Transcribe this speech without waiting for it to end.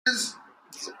Is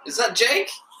that Jake?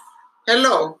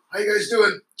 Hello. How you guys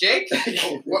doing? Jake?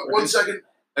 Oh, one second.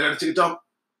 I gotta take a dump.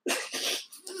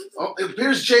 Oh, it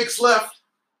appears Jake's left.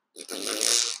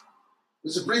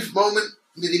 There's a brief moment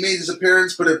that he made his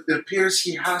appearance, but it appears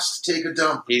he has to take a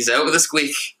dump. He's out with a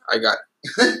squeak. I got.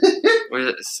 What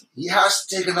is this? He has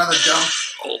to take another dump.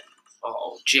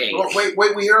 Oh, Jake. Oh,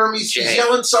 wait, we hear him. He's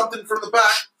yelling something from the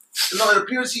back. No, it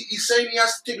appears he's saying he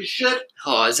has to take a shit.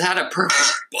 Oh, is that a purple?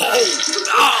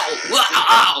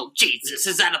 Oh, Jesus,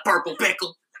 is that a purple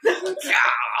pickle?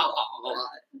 Oh,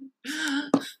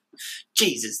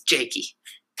 Jesus, Jakey.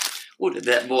 What did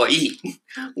that boy eat?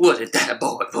 What did that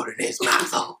boy put in his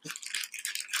mouth?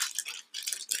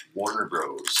 Warner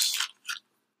Bros.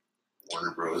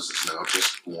 Warner Bros is now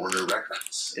just Warner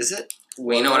Records. Is it?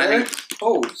 Well, you know what I think?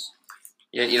 Pose.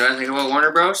 Yeah, you know what I think about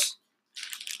Warner Bros?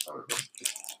 I don't know.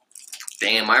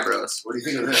 Damn, my bros. What do you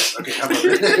think of this? Okay, how about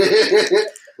this?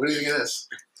 What do you think of this?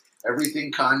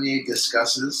 Everything Kanye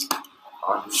discusses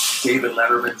on David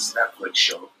Letterman's Netflix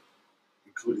show,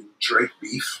 including Drake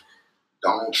beef,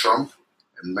 Donald Trump,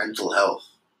 and mental health.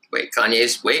 Wait,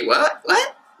 what?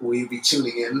 What? Will you be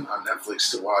tuning in on Netflix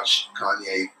to watch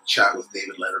Kanye chat with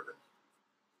David Letterman?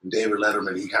 And David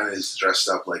Letterman, he kind of is dressed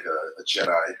up like a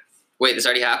Jedi. Wait, this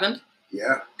already happened?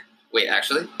 Yeah. Wait,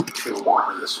 actually? Okay, we'll walk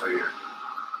through this right here.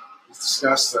 He's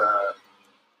discussed...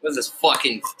 What is this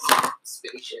fucking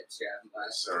spaceship driving by?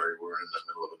 Sorry, we're in the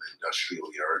middle of an industrial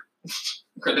yard.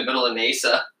 We're in the middle of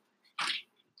NASA.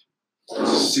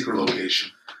 It's a secret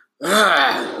location.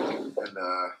 And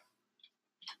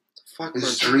fuck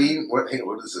his dream. What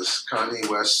is this? Kanye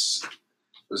West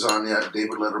was on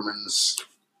David Letterman's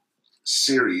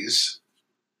series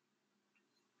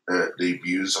that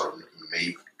debuts on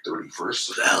May 31st.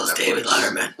 Who the hell is David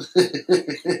Letterman?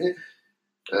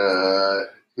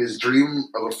 His dream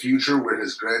of a future where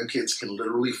his grandkids can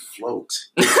literally float.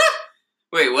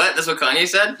 Wait, what? That's what Kanye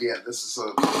said? Yeah, this is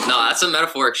No, that's some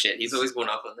metaphoric shit. He's always going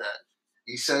off on that.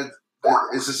 He said,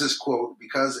 this is his quote,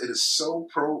 because it is so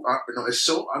it's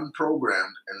so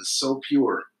unprogrammed and so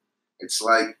pure. It's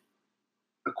like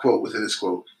a quote within his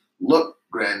quote. Look,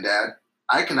 Granddad,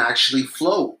 I can actually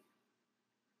float.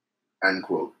 End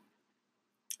quote.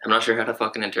 I'm not sure how to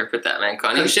fucking interpret that, man.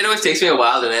 Kanye shit always takes me a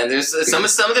while, man. There's some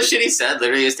of the shit he said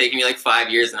literally is taking me like 5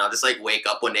 years, and I'll just like wake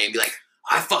up one day and be like,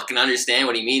 I fucking understand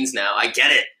what he means now. I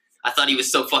get it. I thought he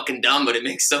was so fucking dumb, but it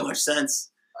makes so much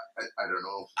sense. I don't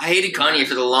know. I hated Kanye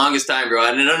for the longest time, bro.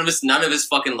 And none of his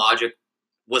fucking logic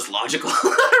was logical. I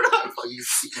don't know. He's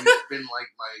been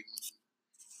like my,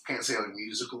 can't say like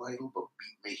musical idol, but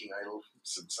beat making idol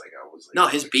since like I was like. No,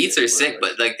 his beats are sick,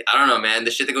 but like I don't know, man.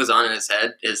 The shit that goes on in his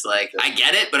head is like I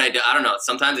get it, but I don't know.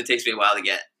 Sometimes it takes me a while to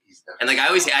get. And like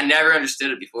I never understood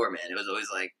it before, man. It was always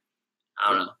like I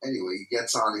don't know. Anyway, he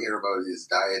gets on here about his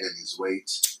diet and his weight,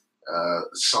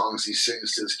 songs he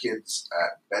sings to his kids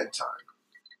at bedtime,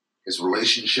 his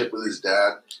relationship with his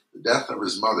dad, the death of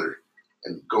his mother,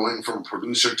 and going from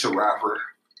producer to rapper,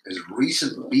 his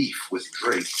recent beef with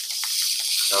Drake.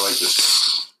 I like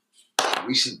this one.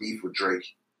 Recent beef with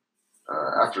Drake.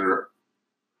 After,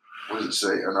 what does it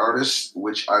say? An artist,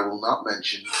 which I will not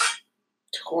mention.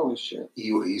 Holy shit.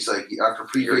 He's like, after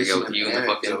prefacing an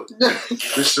anecdote.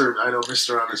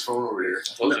 Mr. on his phone over here.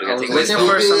 I was waiting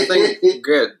for something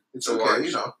good. It's okay,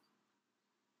 you know.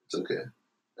 It's okay.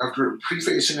 After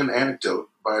prefacing an anecdote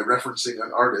by referencing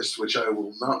an artist, which I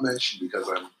will not mention because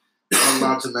I'm not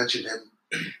allowed to mention him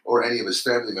or any of his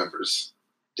family members,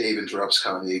 Dave interrupts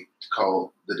Kanye to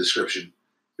call the description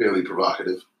fairly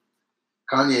provocative.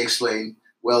 Kanye explained,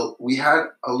 well, we had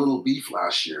a little beef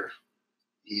last year.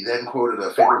 He then quoted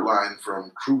a favorite line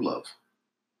from Crew Love.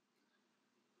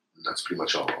 And that's pretty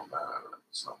much all on that.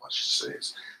 It's not much to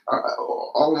say.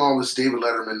 All in all, this David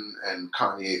Letterman and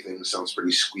Kanye thing sounds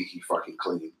pretty squeaky fucking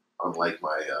clean, unlike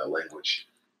my language.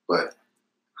 But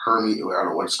Hermes, I don't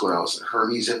know what's going on.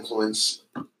 Hermes influence,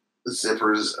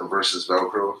 zippers versus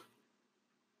Velcro.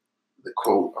 The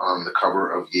quote on the cover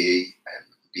of Ye and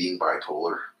being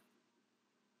bipolar.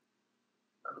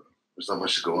 I don't know. There's not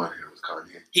much to go on here with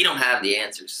Kanye. He don't have the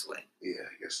answers, Sway. Yeah,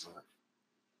 I guess not.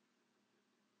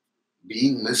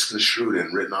 Being misconstrued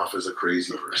and written off as a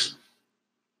crazy person.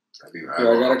 I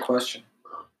got a question.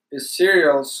 Is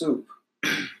cereal soup?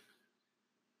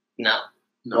 No.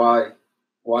 Why?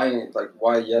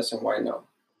 Why yes and why no?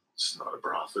 It's not a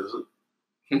broth, is it?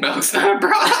 No, it's not a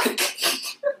broth.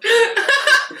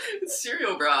 It's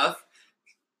cereal broth.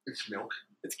 It's milk.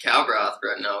 It's cow broth,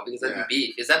 bro. No, because that'd be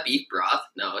beef. Is that beef broth?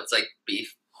 No, it's like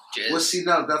beef jizz. Well, see,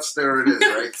 now there it is,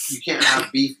 right? You can't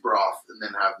have beef broth and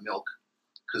then have milk.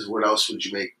 Because what else would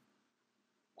you make?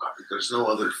 There's no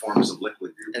other forms of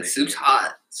liquid. And soup's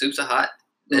hot. Soup's a hot.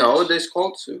 No, there's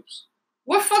cold soups.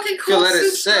 What fucking If you cold let it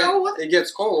soups, sit, bro? What? it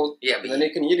gets cold. Yeah, but then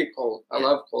you can eat it cold. I Yeah.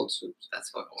 love cold soups. That's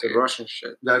fucking It's a weird. Russian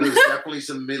shit. That is definitely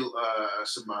some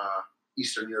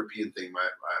Eastern European thing. My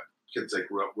kids I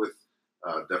grew up with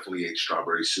definitely ate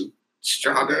strawberry soup.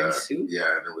 Strawberry And, soup?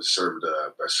 Yeah, and it was served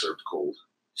best served cold.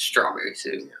 Strawberry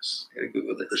soup. Yes. I gotta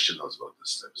Google this. Christian knows about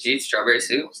this stuff. Did you eat strawberry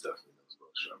soup? Most definitely knows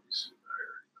about strawberry soup.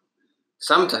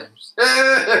 Sometimes.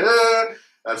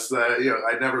 That's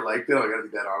I never liked it. I gotta be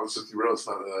that honest with you, bro. It's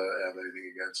not I have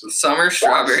anything against it. Summer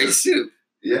strawberry soup.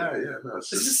 Yeah, no, it's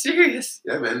This just, is serious.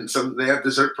 yeah, man. They have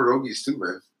dessert pierogies too,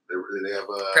 man. They have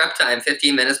Prep time,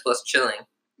 15 minutes plus chilling.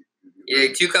 You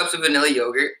take 2 cups of vanilla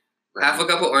yogurt, half a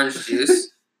cup of orange juice,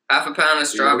 half a pound of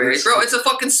strawberries. Bro, it's a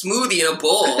fucking smoothie in a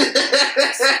bowl.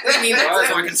 I mean, that's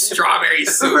fucking strawberry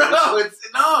soup. But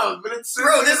it's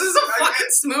Bro, this is a fucking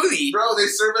smoothie. Bro, they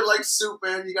serve it like soup,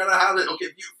 man. You gotta have it. Okay,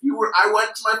 I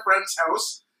went to my friend's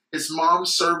house. His mom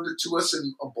served it to us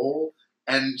in a bowl,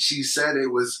 and she said it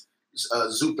was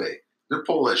zupe. They're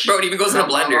Polish. Bro, it even goes in a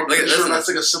blender. Look at this. Sure, that's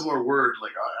like a similar word.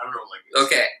 Like I don't know. Like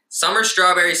Okay, summer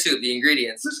strawberry soup. The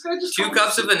ingredients: this guy just 2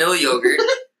 cups of vanilla yogurt,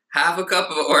 half a cup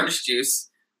of orange juice,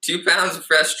 2 pounds of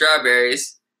fresh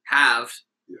strawberries, halved,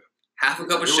 half a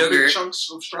cup of sugar, chunks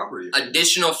of strawberry.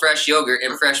 additional fresh yogurt,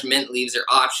 and fresh mint leaves are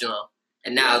optional.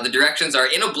 And now the directions are: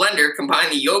 in a blender, combine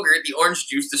the yogurt, the orange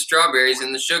juice, the strawberries,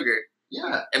 and the sugar.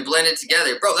 Yeah. And blend it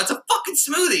together. Bro, that's a fucking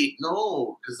smoothie.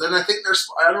 No, because then I think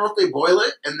I don't know if they boil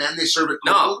it and then they serve it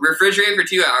No, cold. refrigerate for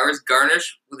 2 hours,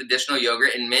 garnish with additional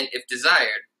yogurt and mint if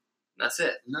desired. That's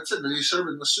it. And that's it. Then you serve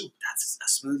it in the soup. That's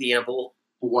a smoothie in a bowl.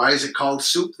 But why is it called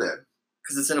soup then?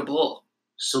 Because it's in a bowl.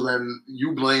 So then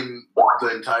you blame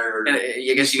the entire And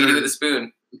I guess you can do it with a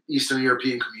spoon. Eastern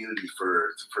European community for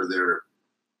their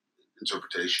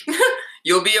interpretation.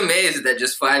 You'll be amazed that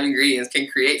just 5 ingredients can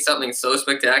create something so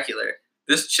spectacular.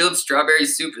 This chilled strawberry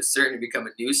soup is certain to become a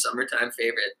new summertime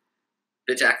favorite.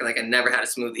 Bitch acting like I never had a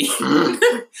smoothie.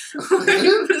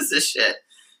 What is this shit?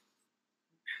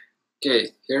 Okay,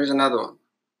 here's another one.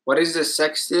 What is the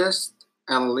sexiest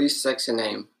and least sexy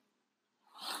name?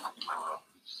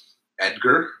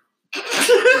 Edgar.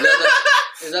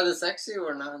 Is that the sexy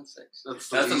or non-sexy?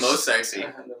 That's the most sexy.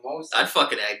 The most. I'd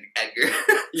fucking Edgar.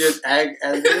 Use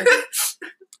Edgar.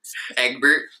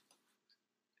 Egbert.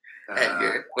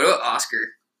 Edgar. What about Oscar?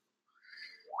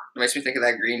 It makes me think of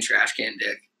that green trash can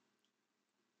dick.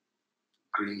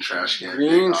 Green trash can.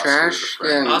 Green Oscar trash the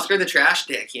friend. can. Oscar the trash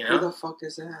dick, you Who know? the fuck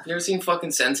is that? You ever seen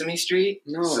fucking Sesame Street?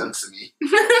 No. Sesame.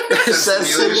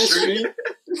 Sesame Street.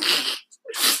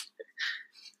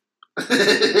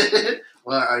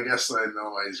 Well, I guess I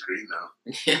know why he's green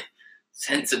now.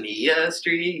 Sesame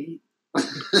Street.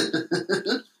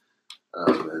 Oh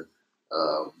man.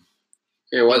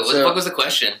 Okay, What the fuck was the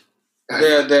question?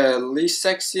 the least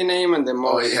sexy name and the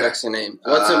most yeah. sexy name?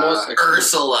 What's the most sexy?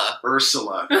 Ursula.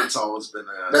 Ursula. That's always been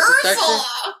a. That's a sexy.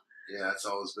 Yeah, it's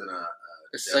always been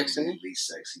A sexy name? least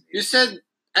sexy name. You said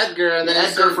Edgar and then you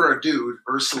Edgar said- for a dude.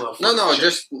 Ursula. For No, a chick.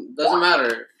 just doesn't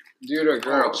matter. Dude or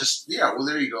girl. Well,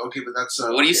 there you go. Okay, but that's.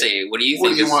 What do you say? What do you What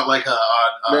think do you is want? Like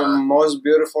The most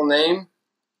beautiful name.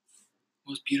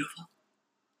 most beautiful?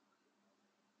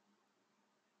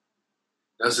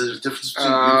 Is there a difference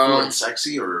between beautiful and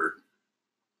sexy, or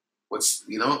what's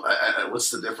what's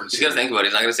the difference? He's gotta think about it.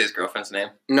 He's not gonna say his girlfriend's name.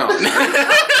 No.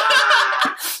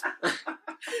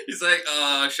 He's like,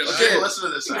 should Okay, I? listen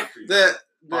to this after. You. the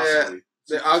Possibly.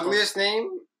 ugliest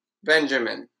name,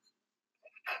 Benjamin.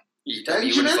 You tell me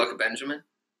you wouldn't fuck a Benjamin?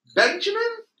 Benjamin?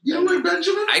 You don't like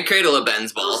Benjamin? I'd cradle a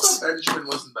Ben's I balls. thought Benjamin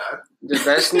wasn't bad. The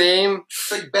best name,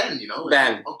 It's like Ben, like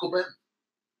Ben. Uncle Ben.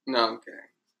 no, okay.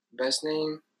 Best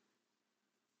name,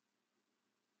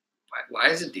 Why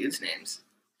is it dudes' names?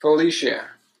 Felicia.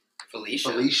 Felicia.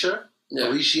 Felicia? Yeah,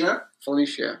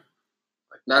 Felicia?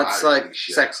 That's like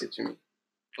Felicia. sexy to me.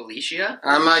 Felicia?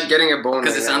 I'm not getting a bone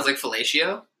Because right it sounds like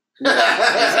fellatio? But Is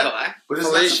that why?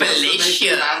 isn't that supposed to make Felicia.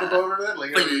 you have a boner then?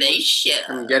 Like, Felicia.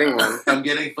 I'm getting one. I'm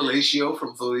getting fellatio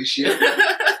from Felicia.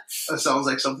 That sounds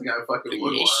like something I fucking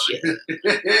would want.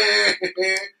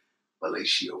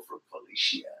 Fellatio from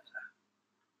Felicia.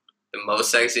 The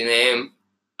most sexy name?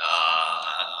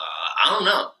 I don't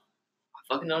know. I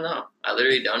fucking don't know. I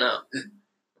literally don't know. I'm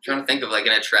trying to think of like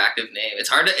an attractive name. It's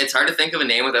hard to think of a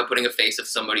name without putting a face of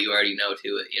somebody you already know to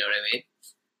it. You know what I mean?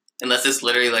 Unless it's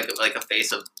literally like a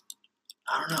face of,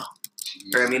 I don't know.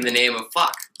 Or I mean the name of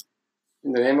fuck.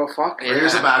 In the name of fuck? Yeah.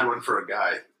 Here's a bad one for a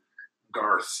guy.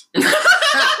 Garth. Garth.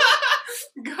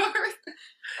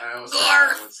 I always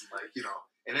Garth. thought was like,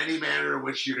 in any manner in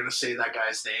which you're going to say that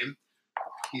guy's name,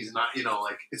 he's not,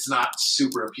 like, it's not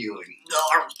super appealing.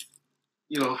 Garth.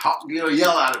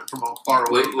 yell at him from far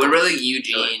away. What about like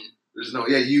Eugene? There's no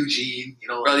Eugene.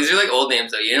 Bro, these are like old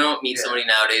names though. You don't meet somebody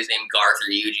nowadays named Garth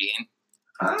or Eugene.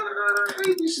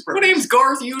 My name's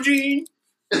Garth Eugene.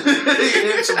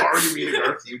 Tomorrow you meet a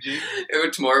Garth Eugene.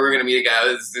 Tomorrow we're gonna meet a guy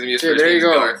who's gonna be his first there name you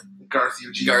go. Garth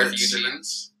Eugene. Garth Eugene.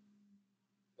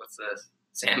 What's this?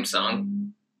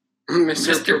 Samsung.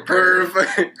 Mr.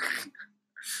 Perv.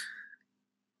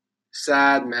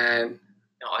 Sad man.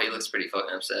 Oh, he looks pretty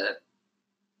fucking upset.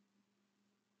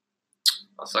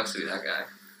 Oh, sucks to be that guy.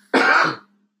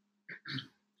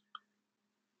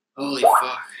 Holy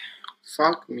fuck.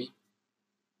 Fuck me.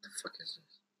 The fuck is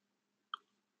this?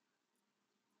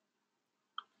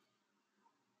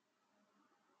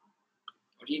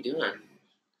 What are you doing?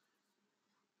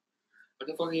 What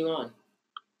the fuck are you on? I'm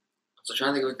still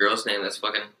trying to think of a girl's name that's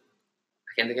fucking...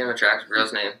 I can't think of an attractive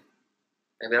girl's name.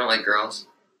 Maybe I don't like girls.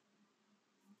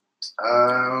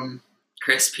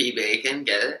 Crispy Bacon,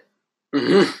 get it?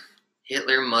 Mm-hmm.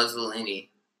 Hitler Mussolini.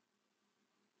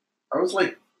 I was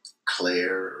like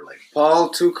Claire or like Paul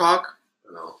Tucock.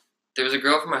 No. There was a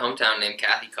girl from my hometown named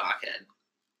Kathy Cockhead.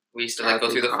 We used to like go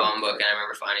Kathy through the phone Cockhead. book, and I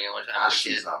remember finding it one time as a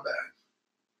kid. Ashley's not bad.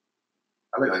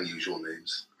 I like unusual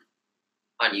names.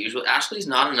 Unusual. Ashley's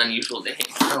not an unusual name.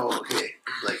 No, okay.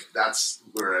 Like that's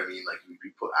where I mean, like we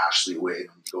put Ashley away and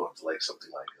we go into like something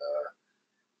like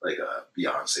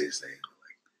Beyonce's name,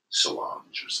 like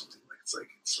Solange or something. Like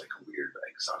it's like a weird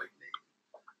exotic name.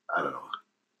 I don't know.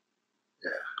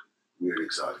 Yeah, weird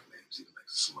exotic names, even like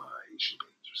some Asian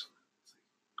names or something. It's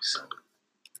like sound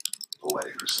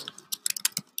poetic or something.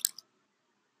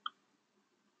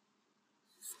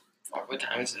 Fuck, what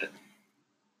time is it?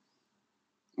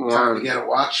 Time to get a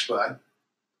watch, bud.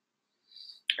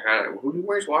 Who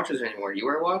wears watches anymore? You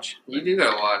wear a watch? You do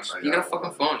got a watch. You got a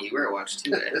fucking phone. You wear a watch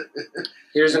too, man.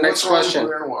 Here's the next question.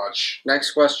 Wearing a watch.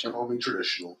 Next question. Call me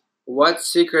traditional. What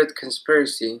secret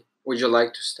conspiracy would you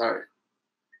like to start?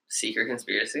 Secret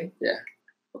conspiracy? Yeah.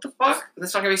 What the fuck?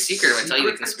 That's not gonna be secret if I tell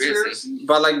you the conspiracy.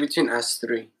 But like between us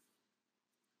three.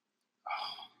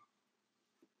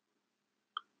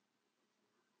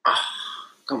 Oh,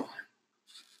 come on.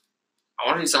 I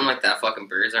want to do something like that. Fucking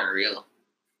birds aren't real.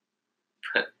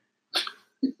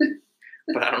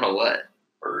 But I don't know what.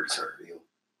 Birds are real.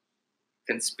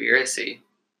 Conspiracy.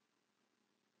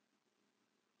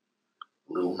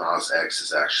 Lil Nas X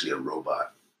is actually a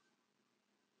robot.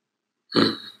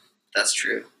 That's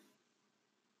true.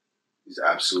 He's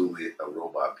absolutely a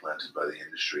robot planted by the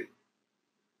industry.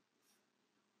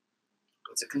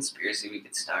 What's a conspiracy we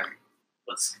could start?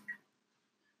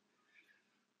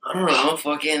 I don't know,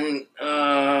 fucking,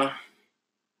 I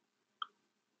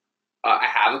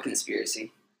have a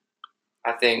conspiracy.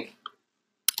 I think,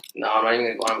 no, I'm not even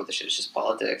going to go on with this shit, it's just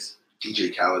politics.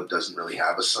 DJ Khaled doesn't really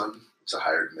have a son. It's a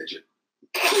hired midget.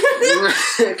 What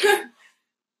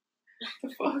the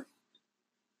fuck?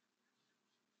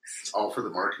 It's all for the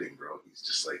marketing, bro. He's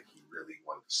just like, he really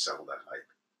wanted to sell that hype.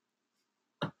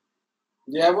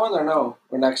 Do you have one or no?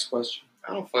 Or next question?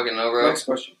 I don't fucking know, bro. Next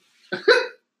question.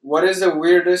 What is the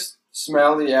weirdest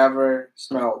smell you ever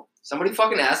smelled? Somebody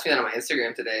fucking asked me that on my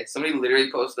Instagram today. Somebody literally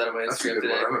posted that on my That's a Instagram good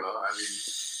today. one. I don't know.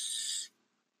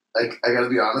 I mean, I gotta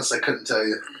be honest, I couldn't tell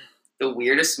you. The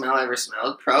weirdest smell I ever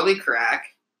smelled? Probably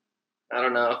crack. I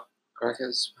don't know. Crack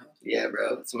has smell? Yeah,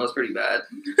 bro. It smells pretty bad.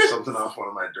 Something off one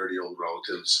of my dirty old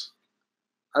relatives.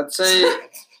 I'd say...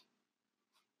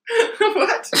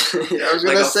 What? I was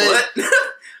Like gonna a say... foot?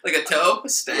 Like a toe? A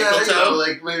stangle toe?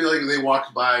 like maybe like they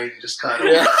walked by and just kind of.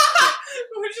 Yeah.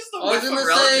 We're just the I was whiff of gonna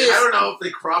relatives. say- I don't know if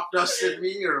they crop dusted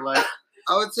me or like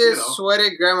I would say You know.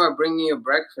 sweaty grandma bringing you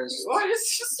breakfast. What?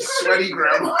 It's just sweaty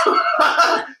grandma.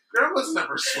 Grandma's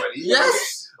never sweaty.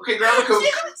 Yes! Okay, grandma goes.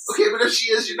 Yes. Okay, but if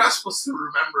she is, you're not supposed to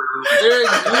remember her.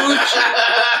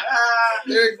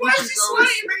 They're Gucci. Why is he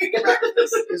sweaty bringing you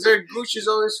breakfast? Because their Gucci's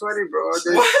always sweaty, bro. What?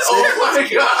 Oh my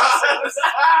god!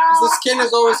 The skin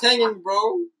is always hanging,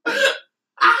 bro.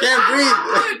 You can't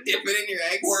breathe. Dip it in your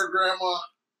eggs. Poor grandma.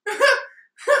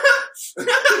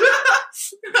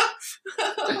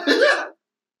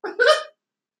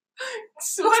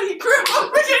 Sweaty grandma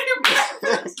bringing you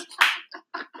breakfast.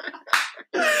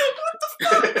 What the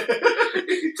fuck?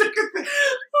 He took it.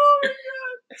 Oh my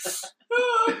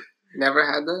god. Never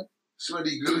had that?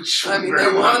 Sweaty gooch. I mean,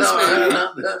 grandma. they once, maybe.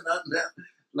 Not.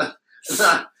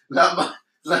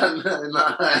 Bro,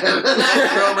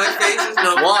 my face is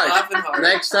numb. Why? I'm laughing hard.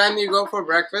 Next time you go for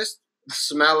breakfast,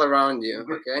 smell around you,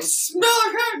 okay? Smell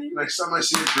around you. Next time I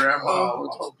see your grandma, Oh.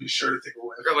 I'll be sure to take a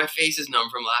whiff. Bro, my face is numb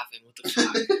from laughing. What the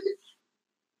fuck?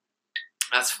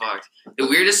 That's fucked. The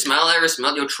weirdest smell I ever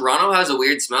smelled. Yo, Toronto has a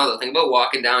weird smell though. Think about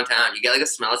walking downtown. You get like a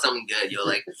smell of something good. You'll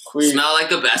like smell like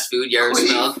the best food you ever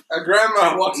smelled. A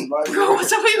grandma walks by. Bro,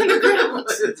 what's up with the grandma?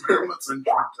 Grandma's been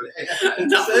drunk today.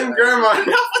 No, same grandma.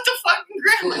 No, what the fucking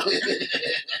grandma?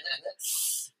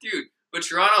 Dude, but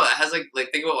Toronto has like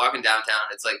think about walking downtown.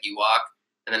 It's like you walk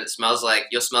and then it smells like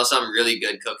you'll smell something really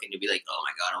good cooking. You'll be like, oh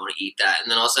my god, I want to eat that. And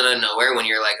then all of a sudden, out of nowhere, when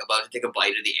you're like about to take a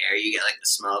bite of the air, you get like the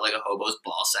smell of like a hobo's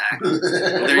ball sack. And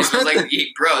it smells like,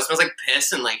 bro, it smells like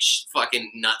piss and like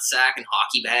fucking nut sack and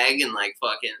hockey bag and like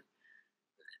fucking.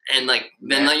 And like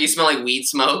then like you smell like weed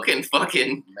smoke and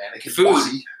fucking Mannequin food.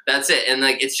 pussy. That's it. And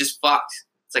like it's just fucked.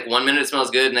 It's like 1 minute it smells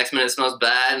good, next minute it smells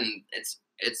bad, and it's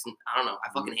I don't know. I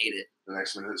fucking hate it. The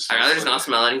next minute, I'd rather just not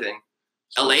smell anything.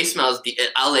 LA smells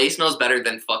better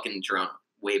than fucking Toronto.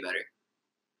 Way better.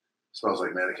 Smells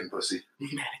like mannequin pussy.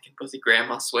 Mannequin pussy,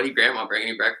 grandma, sweaty grandma bringing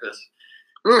you breakfast.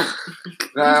 No,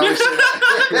 I always say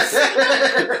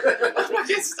that. Let's not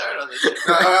get started on this shit.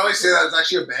 No, I always say that. It's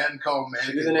actually a band called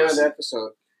Give Mannequin the name of Pussy. the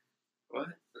episode. What?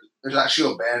 There's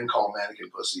actually a band called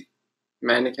Mannequin Pussy.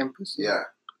 Mannequin pussy. Yeah.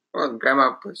 Oh,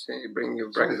 grandma pussy, bring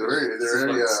you They're breakfast. very, This is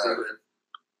fucking stupid.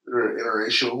 they're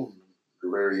interracial.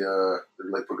 They're very, they're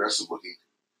like progressive looking.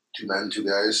 2 men, 2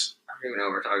 guys. I don't even know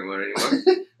what we're talking about anymore.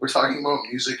 We're talking about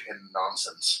music and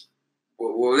nonsense.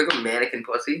 What was it called? Mannequin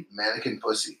pussy? Mannequin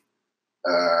Pussy.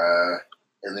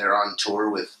 And they're on tour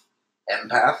with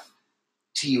Empath,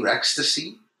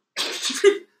 T-Rextasy.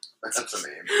 That's a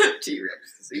name.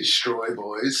 T-Rex. Destroy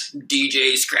Boys.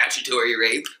 DJ Scratchatory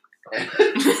Rape. And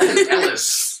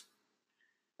Ellis.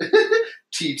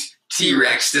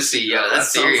 T-Rex to see. Yo,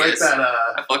 that's sounds serious. like that,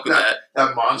 I fuck with that.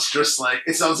 that monstrous, like,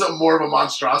 it sounds like more of a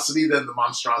monstrosity than the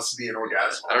monstrosity in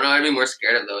Orgasmo. I don't know. I'd be more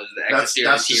scared of those. The That's ecstasy or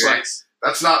the just T-Rex.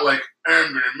 That's not like, I'm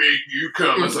gonna make you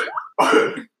come. It's like,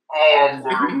 I'm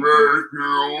gonna make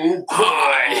you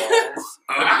High. come.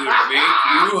 I'm gonna make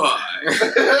you high.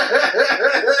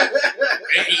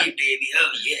 Hey, baby.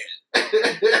 Oh, yeah.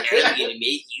 I'm gonna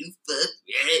make you fuck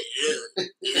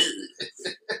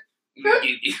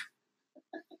right up.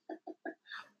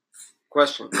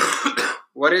 Question.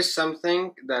 What is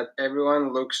something that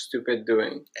everyone looks stupid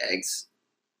doing? Eggs.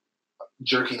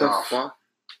 Jerking The off. fuck?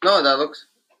 No, that looks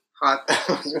hot.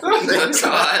 That's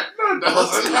hot. No, it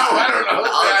doesn't. No, I don't know.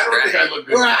 I don't think I look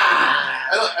good.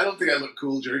 I don't think I look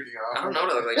cool jerking off. I don't know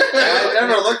what I look like. I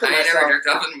never looked at I never myself. jerked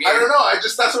off in the mirror. I don't know.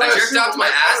 That's what I jerked off to my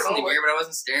ass in the know. mirror, but I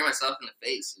wasn't staring myself in the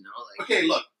face, you know? Like, Okay,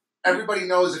 look. Everybody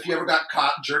knows if you ever got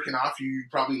caught jerking off, you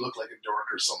probably look like a dork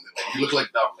or something. Like, you look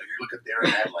like dumb. Like, you look at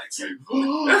Darren Headlights. Like,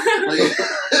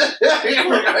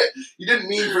 you didn't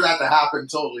mean for that to happen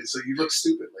totally, so you look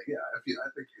stupid. Like, yeah, I think.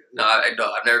 no, I've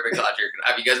never been caught jerking off.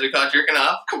 Have you guys been caught jerking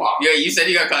off? Come on. Yeah, you said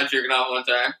you got caught jerking off one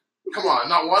time. Come on.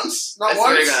 Not once? I Not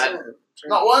swear to once? God.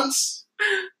 Not once?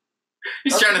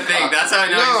 He's I've trying to been think. caught. That's how I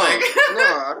know No, he's like... no, I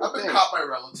I've don't been think. caught by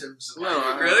relatives. And No,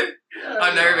 like, Really? yeah,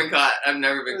 I've never you know, been caught. I've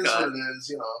never It been is caught. what it is,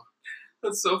 you know.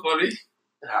 That's so funny.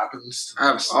 It happens. to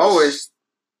I've us. always,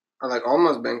 like,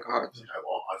 almost been caught.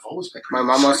 I've always been My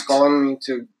mom was calling me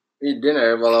to eat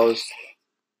dinner while I was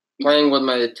playing with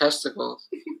my testicles.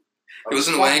 He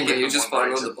wasn't wanking, he was just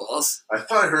falling on the balls. I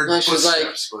thought I heard No, she was like,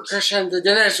 footsteps, but Christian, the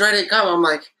dinner is ready. Come. I'm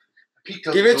like, I peeked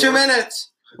out give the it 2 door.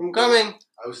 minutes. I'm coming.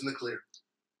 I was in the clear.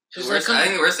 She's I like, come.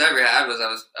 think the worst I ever had was I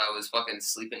was fucking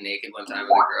sleeping naked one time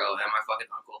with a girl, and my fucking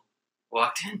uncle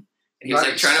walked in. And he was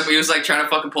Nice. like trying to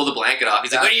fucking pull the blanket off.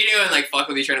 He's like, "What are you doing?" Like, fuck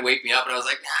with me, trying to wake me up. And I was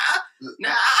like, "Nah."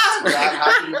 That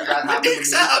happened My to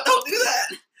dick's me. out. Don't do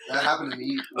that. That happened to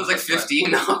me. I was like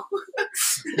 15 now.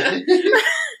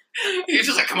 He was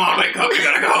just like, "Come on, wake up, you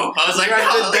gotta go." I was like, Right,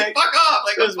 "No, the like, dick. fuck off!"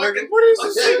 Like, I'm fucking. What is I'm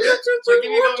this? like,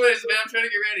 give me a couple minutes, man. I'm trying to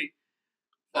get ready.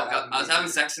 That Fuck, happened I was to me.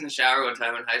 having sex in the shower one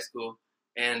time in high school,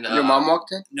 and Your mom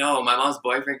walked in? no, my mom's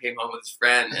boyfriend came home with his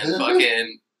friend, and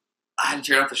fucking, I had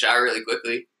to turn off the shower really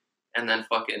quickly, and then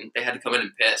fucking, they had to come in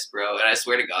and piss, bro. And I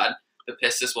swear to God, the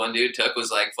piss this one dude took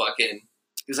was like fucking,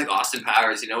 he was like Austin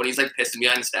Powers, you know, when he's like pissing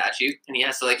behind the statue, and he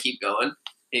has to like keep going.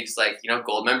 And he's like, you know,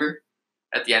 Goldmember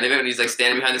at the end of it, when he's like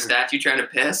standing behind the statue trying to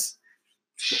piss.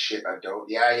 Shit, I don't.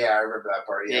 Yeah, I remember that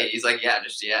part. Yeah, Yeah. he's like, yeah,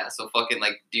 just yeah. So fucking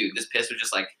like, dude, this piss was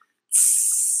just like.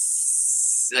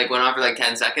 Like went on for like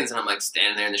 10 seconds, and I'm like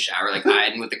standing there in the shower, like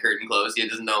hiding with the curtain closed. He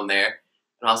doesn't know I'm there,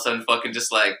 and all of a sudden, fucking just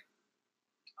like,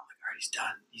 I'm like, all right,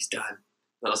 he's done. And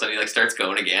all of a sudden, he like starts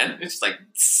going again. It's just like,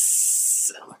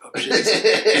 and I'm like, oh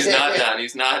shit, he's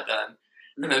not done.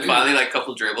 And then finally, like a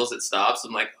couple dribbles, it stops.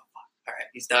 I'm like, oh fuck, all right,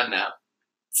 he's done now.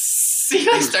 He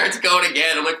like starts going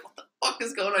again. I'm like, what the fuck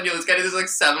is going on? Yo, this guy did this like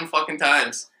 7 fucking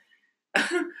times.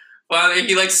 Well,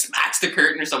 he like smacks the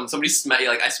curtain or something. Somebody smacked.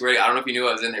 Like I swear, I don't know if he knew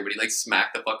I was in there, but he like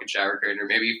smacked the fucking shower curtain, or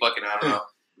maybe he fucking I don't know.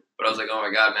 But I was like, oh my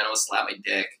god, man, I almost slapped my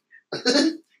dick.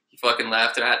 He fucking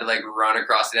left, and I had to like run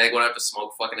across. I went out to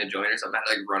smoke fucking a joint or something. I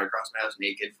had to like run across my house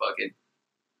naked. Fucking,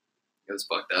 it was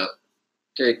fucked up.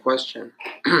 Okay, question.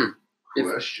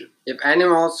 Question. If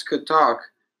animals could talk,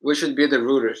 which should be the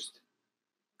rudest?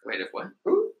 Wait, if what?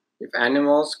 If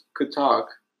animals could talk,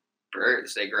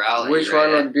 Birds, they growl. at which you,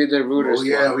 right? one would be the rudest Oh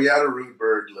yeah, one? we had a rude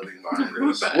bird living behind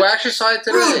Rude us. bird. We actually saw it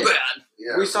today. Rude bad.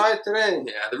 Yeah, We saw it today.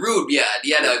 Yeah, the rude. Yeah,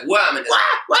 like wham and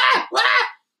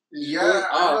yeah.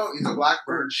 I know. He's a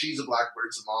blackbird. She's a blackbird.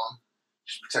 It's a mom.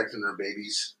 She's protecting her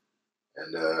babies,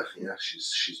 and yeah,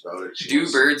 she's about it. She do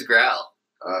wants- birds growl?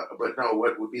 But no,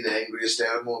 what would be the angriest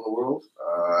animal in the world?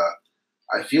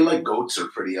 I feel like goats are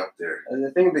pretty up there. And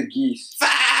I think the geese. Fuck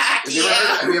Have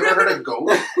you ever heard of goat?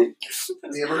 Have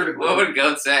you ever heard of What goat? would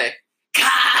goats say? They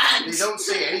Cunt! don't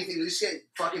say anything. They just get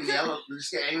fucking yellow. They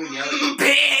just get angry and yelling.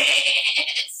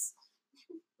 Piss!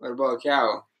 What about a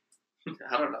cow?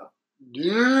 I don't know.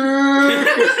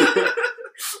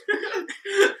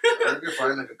 I need to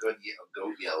find like a good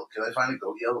goat yell. Can I find a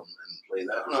goat yell and play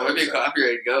that? I don't know. Maybe a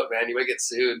copyrighted goat, man. You might get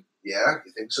sued. Yeah,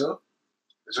 you think so?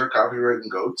 Is there copyright in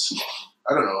goats?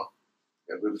 I don't know.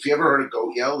 Yeah, but if you ever heard a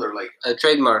goat yell, they're like A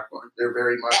trademark one. they're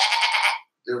very much.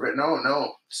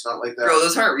 No, it's not like that. Bro,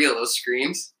 those aren't real. Those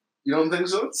screams. You don't think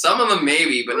so? Some of them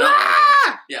maybe, but not.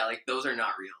 Yeah, like those are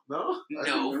not real. No, I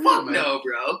think No, they're fuck real, man. no,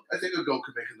 bro. I think a goat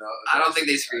could make a noise. I don't think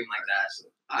they scream like that.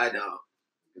 I don't.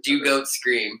 Do goats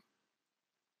scream?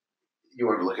 You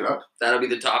want to look it up? That'll be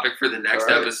the topic for the next All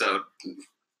right. episode.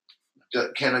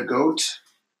 Can a goat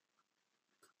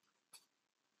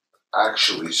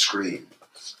actually scream?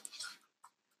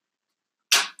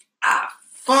 Ah,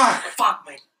 Fuck! fuck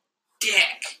my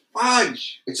dick.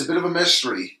 Fudge! It's a bit of a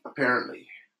mystery, apparently.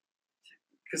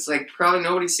 Because, like, probably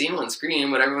nobody's seen one scream,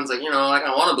 but everyone's like, like,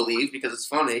 I want to believe because it's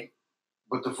funny.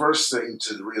 But the first thing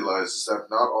to realize is that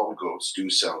not all goats do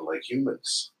sound like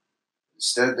humans.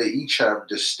 Instead, they each have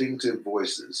distinctive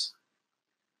voices,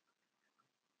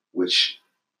 which,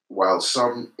 while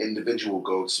some individual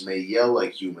goats may yell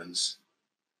like humans,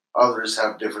 others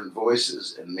have different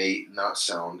voices and may not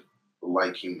sound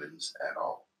like humans at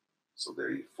all. So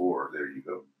there you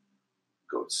go.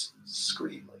 Goats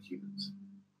scream like humans.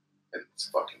 And it's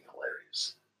fucking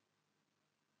hilarious.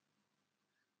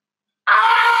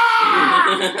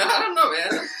 I don't know,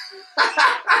 man.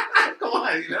 Come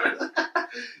on,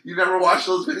 you never watched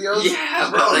those videos? Yeah,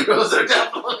 bro. but, like- Those are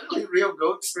definitely real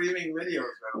goat screaming videos. Man.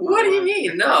 What do you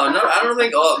mean? No, I don't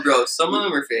think. Oh, bro, some of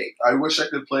them are fake. I wish I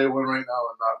could play one right now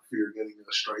and not fear getting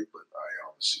a strike, but I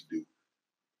honestly do.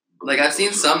 Like, I've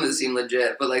seen some that seem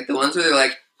legit, but, like, the ones where they're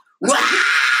like, wow!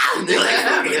 And they're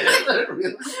like,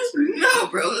 no,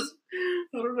 bro. I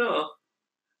don't know.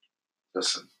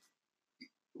 Listen,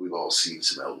 we've all seen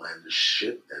some outlandish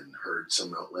shit and heard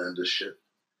some outlandish shit.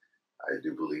 I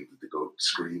do believe that the goat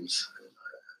screams, and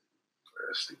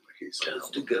I state my case on Does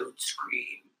that the one. goat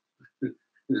scream?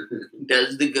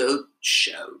 Does the goat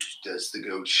shout? Does the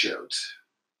goat shout?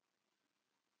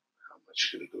 How much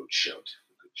could a goat shout?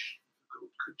 A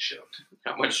goat could shout.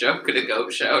 How much shout could a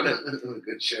goat shout?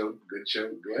 Good show. Good.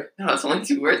 No, it's only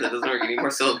 2 words. That doesn't work. You need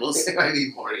more syllables. I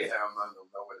need more. Yeah, I'm not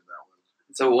winning that one.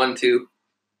 It's a 1-2.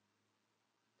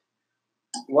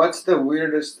 What's the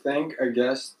weirdest thing a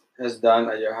guest has done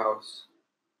at your house?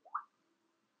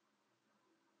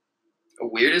 The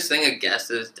weirdest thing a guest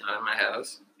has done in my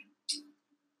house?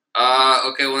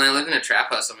 Okay, when I lived in a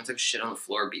trap house, someone took shit on the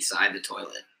floor beside the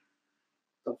toilet.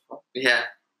 The fuck? Yeah.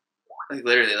 Like,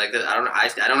 literally, like, I don't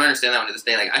understand that one to this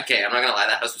day. Like, okay, I'm not gonna lie,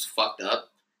 that house was fucked up.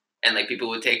 And, like, people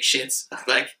would take shits,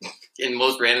 like, in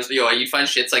most random, you'd find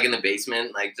shits, like, in the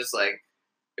basement, like, just, like,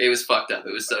 it was fucked up.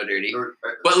 It was so dirty.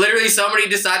 But literally, somebody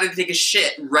decided to take a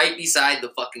shit right beside the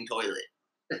fucking toilet.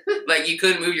 Like, you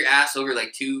couldn't move your ass over,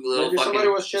 like, 2 little Maybe fucking somebody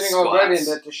was shitting squats. already and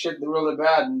that the shit really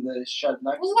bad and they shut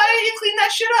next. Well, why didn't you clean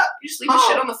that shit up? You just leave the Oh.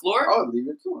 shit on the floor? Oh, leave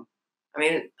it to him. I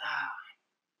mean,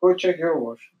 Go check your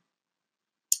wash.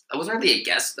 that wasn't really a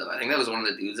guest, though. I think that was one of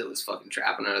the dudes that was fucking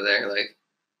trapping out of there. Like,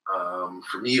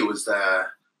 For me, it was the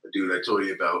dude I told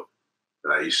you about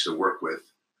that I used to work with,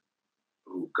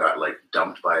 who got like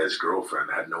dumped by his girlfriend,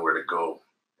 had nowhere to go,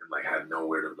 and like had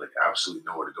nowhere to absolutely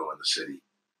nowhere to go in the city.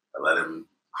 I let him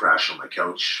crash on my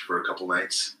couch for a couple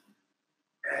nights,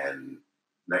 and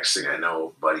next thing I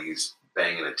know, buddy's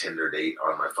banging a Tinder date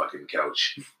on my fucking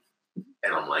couch,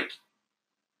 and I'm like,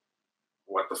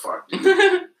 what the fuck, dude?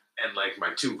 And like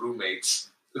my 2 roommates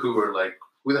who are like,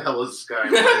 who the hell is this guy?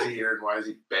 Why is he here? And why is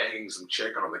he banging some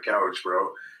chick on the couch, bro?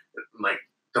 I'm like,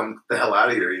 come the hell out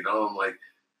of here, I'm like,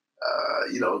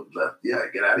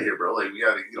 Get out of here, bro. Like, we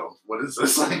gotta, what is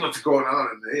this? Like, what's going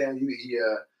on? And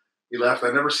yeah, he left.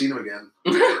 I never seen him again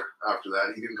after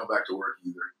that. He didn't come back to work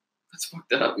either. That's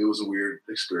fucked up. It was a weird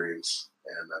experience,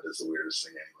 and that is the weirdest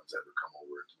thing anyone's ever come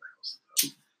over into my house and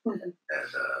done.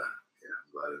 And I'm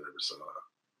glad I never saw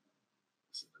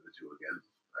this individual again.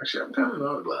 Actually, I'm kind of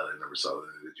not glad I never saw the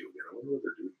individual again. I wonder what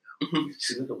they're doing now. He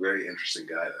seemed like a very interesting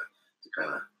guy to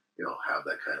kind of, have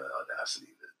that kind of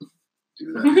audacity to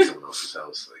do that in someone else's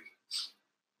house. Like,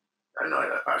 I know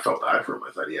I felt bad for him.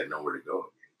 I thought he had nowhere to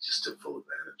go. He just took full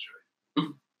advantage, right?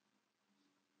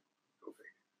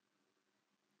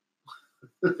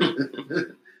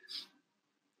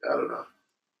 I don't know.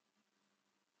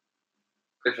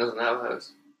 Chris doesn't have a house.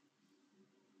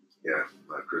 Yeah,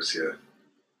 not Chris yet.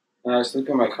 I sleep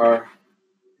in my car.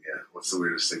 Yeah, what's the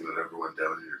weirdest thing that ever went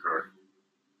down in your car?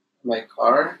 My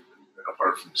car?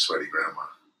 Apart from sweaty grandma.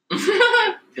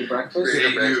 The breakfast?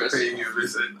 Paying you a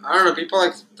visit. I don't know, people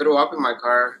like threw up in my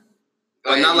car.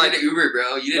 But not like Uber,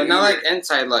 bro. You didn't. But not like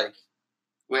inside, like.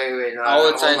 Wait, no.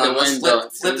 Outside the window.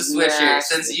 Flip the switch here.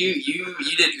 Since you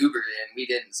did Uber and we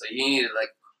didn't, so you needed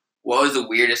what was the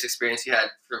weirdest experience you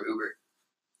had from Uber?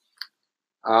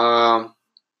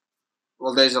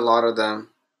 Well, there's a lot of them.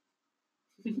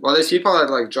 Well, there's people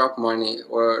that drop money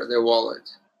or their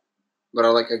wallet, but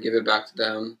I give it back to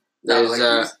them. There's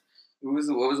what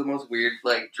was the most weird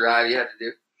drive you had to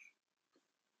do?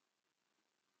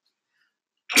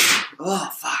 Oh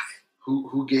fuck.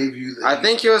 Who gave you the... I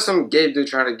think it was some gay dude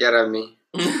trying to get at me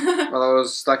while I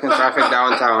was stuck in traffic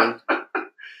downtown. I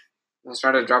was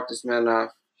trying to drop this man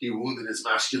off. He wounded his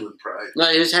masculine pride. No,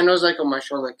 his hand was on my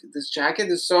shoulder. This jacket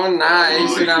is so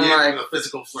nice. And I'm a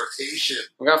physical flirtation.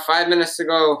 We got 5 minutes to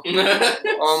go.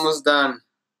 Almost done.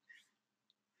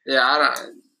 Yeah, I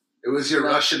don't... It was your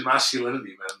Russian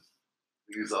masculinity, man.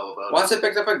 He was all about Once I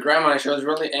picked up a grandma, she was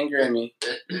really angry at me.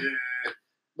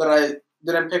 But I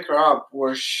didn't pick her up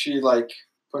where she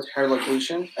put her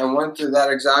location and went to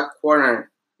that exact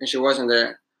corner and she wasn't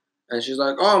there. And she's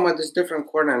like, oh, I'm at this different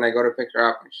corner, and I go to pick her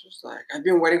up and she's like, I've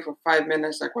been waiting for 5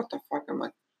 minutes, what the fuck? I'm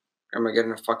like, Grandma, get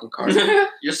in a fucking car.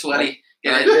 You're sweaty.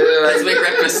 Let's make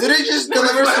breakfast. Did he just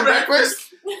deliver some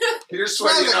breakfast? You're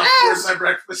sweaty enough. Where's my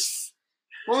breakfast?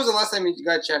 When was the last time you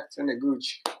got checked in the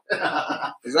gooch?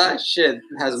 Because that shit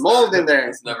has mold in there.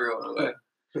 It's never going away.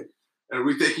 Are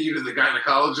we taking you to the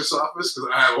gynecologist's office? Because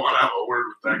I want to have a word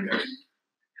with that guy.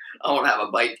 I want to have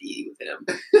a bite to eat with him.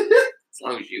 As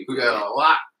long as you... We got a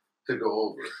lot to go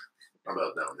over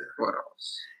about down there. What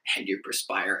else? And you're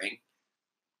perspiring.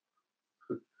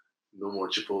 No more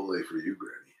Chipotle for you,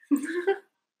 Granny.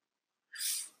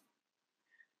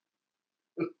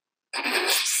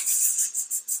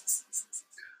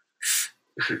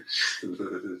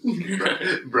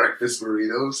 Breakfast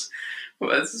burritos.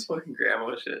 Well, that's just fucking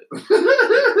grandma shit.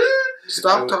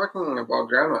 Stop talking about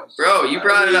grandmas. Bro, you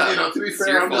brought it up. To be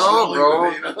fair, no,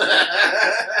 bro.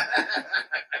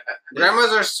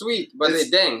 Grandmas are sweet, but they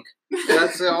dink.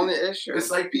 That's the only issue. It's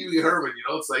like Pee Wee Herman,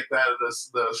 it's like that,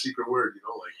 the secret word,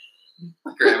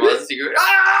 Grandma's secret.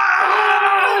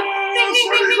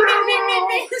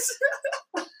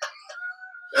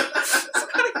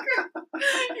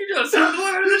 You just sound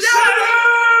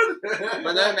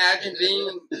But then imagine being...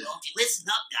 Well, if you listen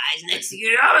up, guys, next thing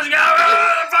you know, it's going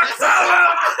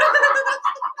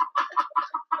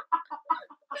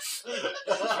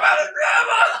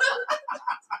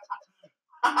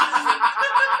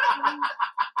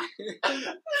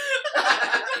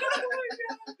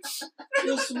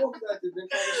You smoke that, they've been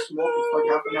trying to smoke for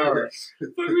half an hour.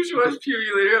 Fuck, we should watch Pee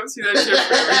Wee later. I haven't seen that shit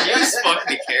forever. You just fucking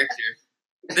the character.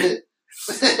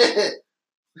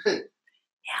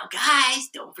 Now, guys,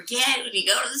 don't forget when you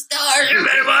go to the store, you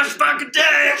better wash fucking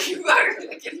tank. You gotta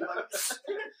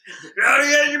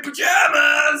get in your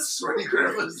pajamas. Sweaty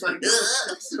grandma's like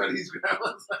Sweaty's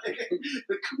grandma's like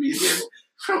the comedian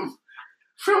from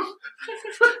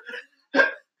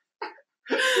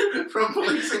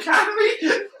Police Academy.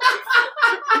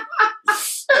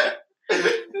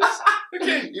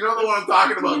 Okay, you know the one I'm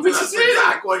talking about. That's the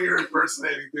exact one you're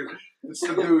impersonating, dude. It's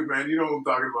the dude, man. You know what I'm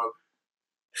talking about.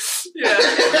 Yeah.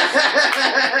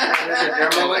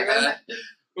 Grandma like that?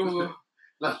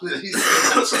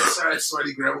 Sorry,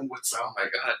 Sweaty grandma would sound. Oh my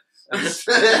god.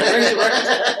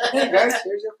 Hey guys,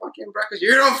 here's your fucking breakfast.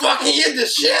 You don't fucking eat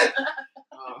this shit.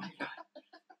 Oh my god.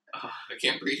 Oh, I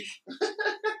can't breathe.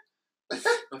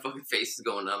 My fucking face is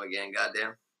going numb again.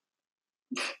 Goddamn.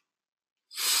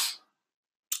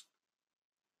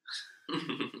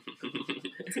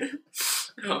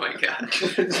 Oh my god.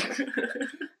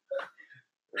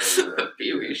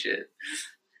 Pee Wee shit.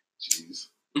 Jeez.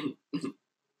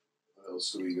 What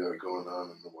else do we got going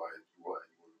on in the wide world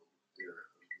here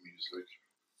of music?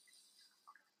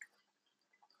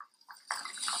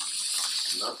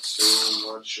 Not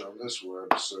so much on this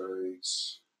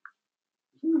website.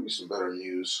 Maybe some better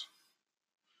news.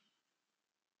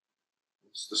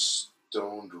 What's the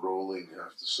Stoned Rolling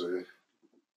have to say?